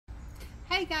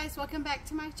Hey guys, welcome back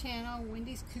to my channel,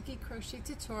 Wendy's Cookie Crochet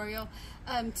Tutorial.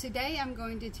 Today I'm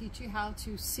going to teach you how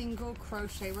to single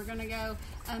crochet. We're going to go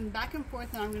back and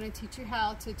forth, and I'm going to teach you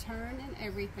how to turn and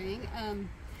everything.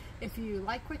 If you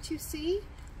like what you see,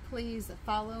 please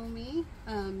follow me,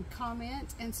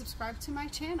 comment, and subscribe to my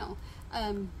channel.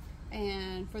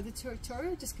 And for the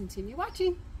tutorial, just continue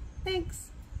watching.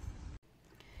 Thanks.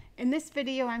 In this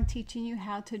video, I'm teaching you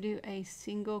how to do a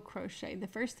single crochet. The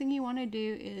first thing you want to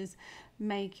do is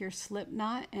make your slip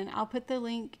knot, and I'll put the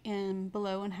link in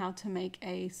below on how to make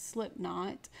a slip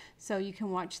knot so you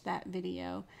can watch that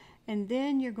video. And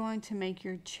then you're going to make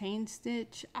your chain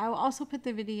stitch. I will also put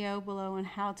the video below on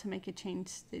how to make a chain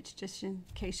stitch just in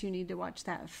case you need to watch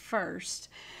that first.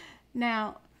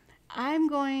 Now, I'm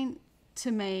going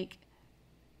to make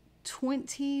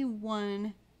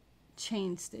 21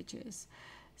 chain stitches.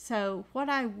 So what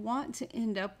I want to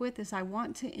end up with is I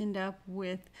want to end up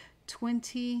with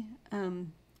 20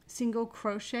 single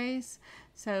crochets.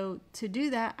 So to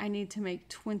do that, I need to make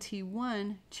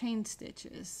 21 chain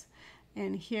stitches.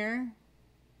 And here,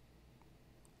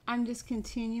 I'm just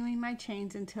continuing my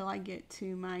chains until I get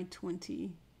to my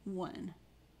 21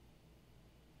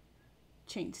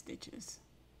 chain stitches.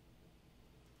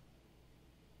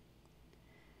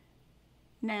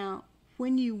 Now,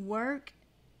 when you work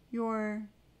your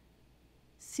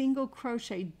single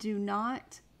crochet, do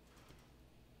not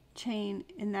chain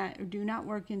in that, or do not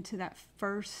work into that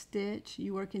first stitch.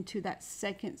 You work into that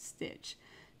second stitch.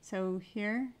 So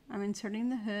here I'm inserting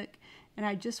the hook, and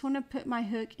I just want to put my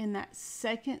hook in that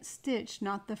second stitch,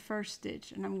 not the first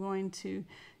stitch, and I'm going to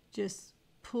just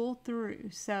pull through.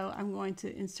 So I'm going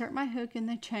to insert my hook in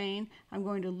the chain, I'm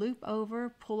going to loop over,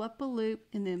 pull up a loop,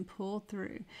 and then pull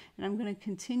through. And I'm going to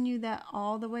continue that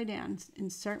all the way down.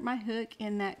 Insert my hook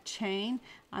in that chain,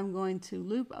 I'm going to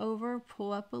loop over,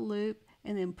 pull up a loop,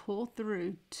 and then pull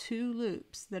through 2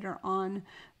 loops that are on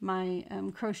my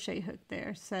crochet hook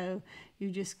there. So you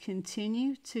just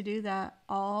continue to do that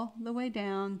all the way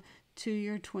down to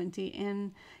your 20.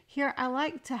 And here I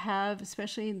like to have,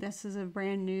 especially this is a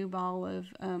brand new ball of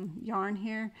yarn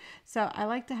here, so I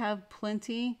like to have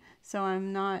plenty so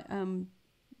I'm not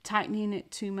tightening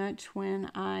it too much when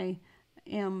I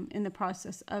am in the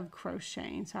process of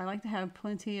crocheting. So I like to have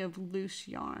plenty of loose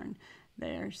yarn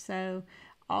there. So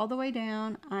all the way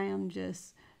down, I am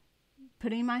just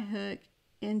putting my hook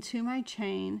into my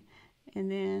chain, and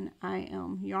then I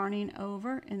am yarning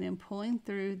over and then pulling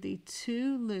through the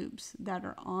 2 loops that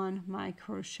are on my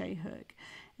crochet hook.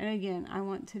 And again, I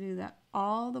want to do that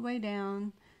all the way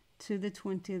down to the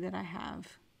 20 that I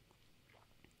have.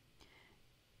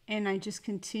 And I just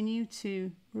continue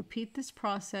to repeat this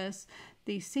process.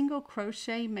 The single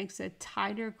crochet makes a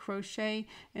tighter crochet,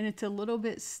 and it's a little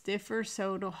bit stiffer,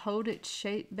 so it'll hold its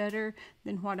shape better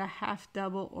than what a half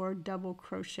double or double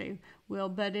crochet will.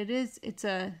 But it's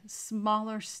a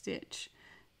smaller stitch,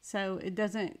 so it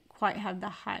doesn't quite have the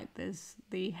height as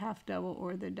the half double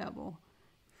or the double.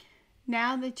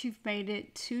 Now that you've made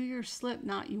it to your slip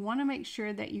knot, you want to make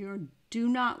sure that you do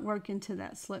not work into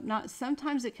that slip knot.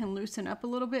 Sometimes it can loosen up a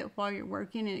little bit while you're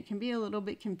working, and it can be a little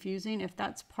bit confusing if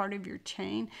that's part of your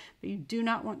chain, but you do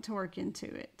not want to work into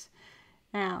it.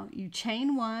 Now you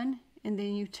chain 1 and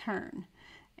then you turn.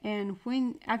 And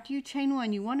after you chain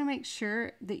 1, you want to make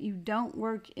sure that you don't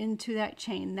work into that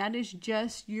chain. That is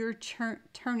just your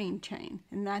turning chain,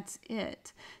 and that's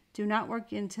it. Do not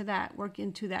work into that. Work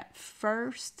into that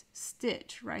first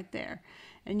stitch right there.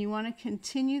 And you want to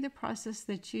continue the process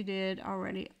that you did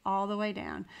already all the way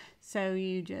down. So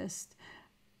you just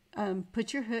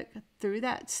put your hook through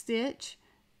that stitch,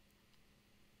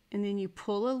 and then you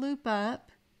pull a loop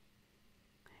up,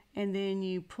 and then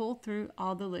you pull through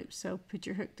all the loops. So put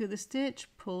your hook through the stitch,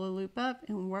 pull a loop up,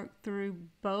 and work through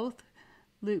both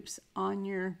loops on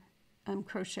your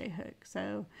crochet hook.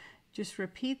 So just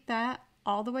repeat that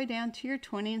all the way down to your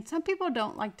 20. And some people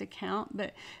don't like to count,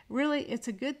 but really it's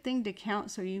a good thing to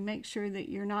count, so you make sure that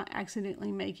you're not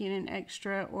accidentally making an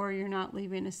extra or you're not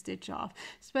leaving a stitch off,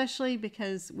 especially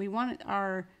because we want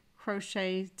our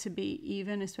crochet to be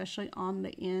even, especially on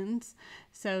the ends.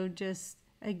 So just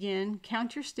again,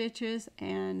 count your stitches,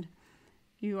 and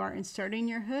you are inserting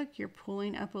your hook, you're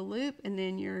pulling up a loop, and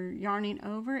then you're yarning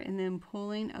over and then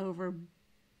pulling over,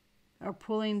 or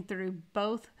pulling through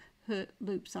both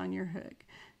loops on your hook.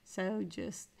 So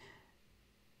just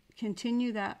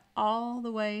continue that all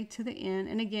the way to the end.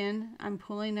 And again, I'm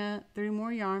pulling through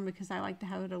more yarn because I like to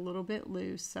have it a little bit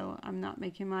loose, so I'm not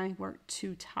making my work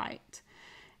too tight.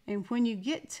 And when you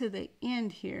get to the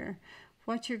end here,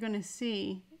 what you're going to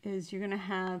see is you're going to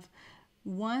have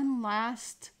one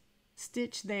last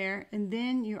stitch there, and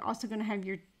then you're also going to have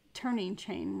your turning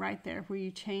chain right there where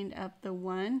you chained up the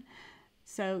 1.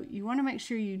 So you want to make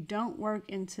sure you don't work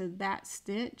into that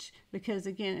stitch, because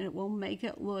again, it will make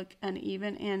it look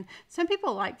uneven. And some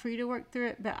people like for you to work through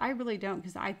it, but I really don't,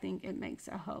 because I think it makes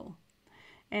a hole.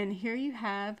 And here you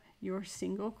have your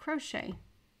single crochet.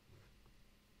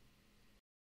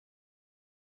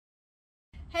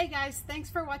 Hey guys, thanks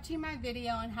for watching my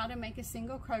video on how to make a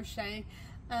single crochet.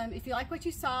 If you like what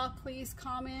you saw, please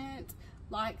comment,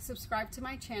 like, subscribe to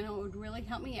my channel. It would really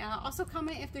help me out. Also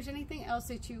comment if there's anything else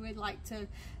that you would like to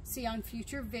see on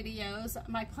future videos.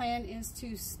 My plan is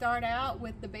to start out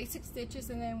with the basic stitches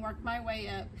and then work my way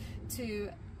up to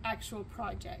actual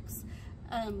projects.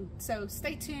 So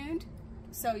stay tuned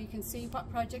so you can see what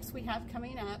projects we have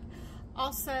coming up.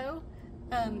 Also,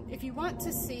 if you want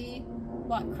to see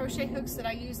what crochet hooks that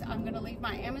I use, I'm going to leave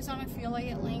my Amazon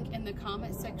affiliate link in the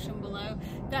comment section below.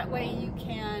 That way you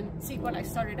can see what I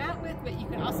started out with, but you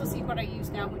can also see what I use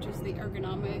now, which is the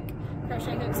ergonomic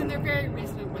crochet hooks, and they're very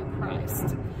reasonably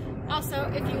priced.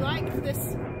 Also, if you like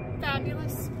this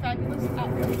fabulous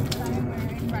outfit that I am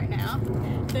wearing right now,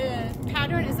 the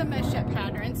pattern is a mesh-up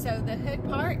pattern. So the hood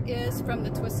part is from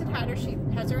the Twisted Hatter. She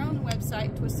has her own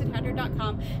website,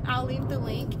 twistedhatter.com. I'll leave the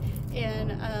link in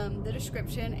the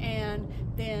description. And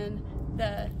then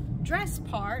the dress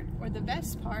part, or the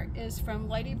vest part, is from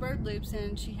Ladybird Loops,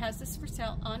 and she has this for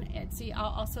sale on Etsy. I'll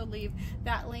also leave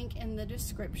that link in the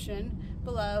description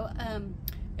below.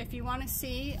 If you want to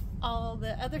see all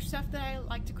the other stuff that I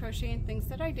like to crochet and things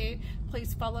that I do,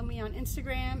 please follow me on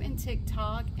Instagram and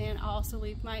TikTok, and I'll also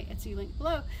leave my Etsy link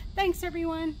below. Thanks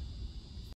everyone!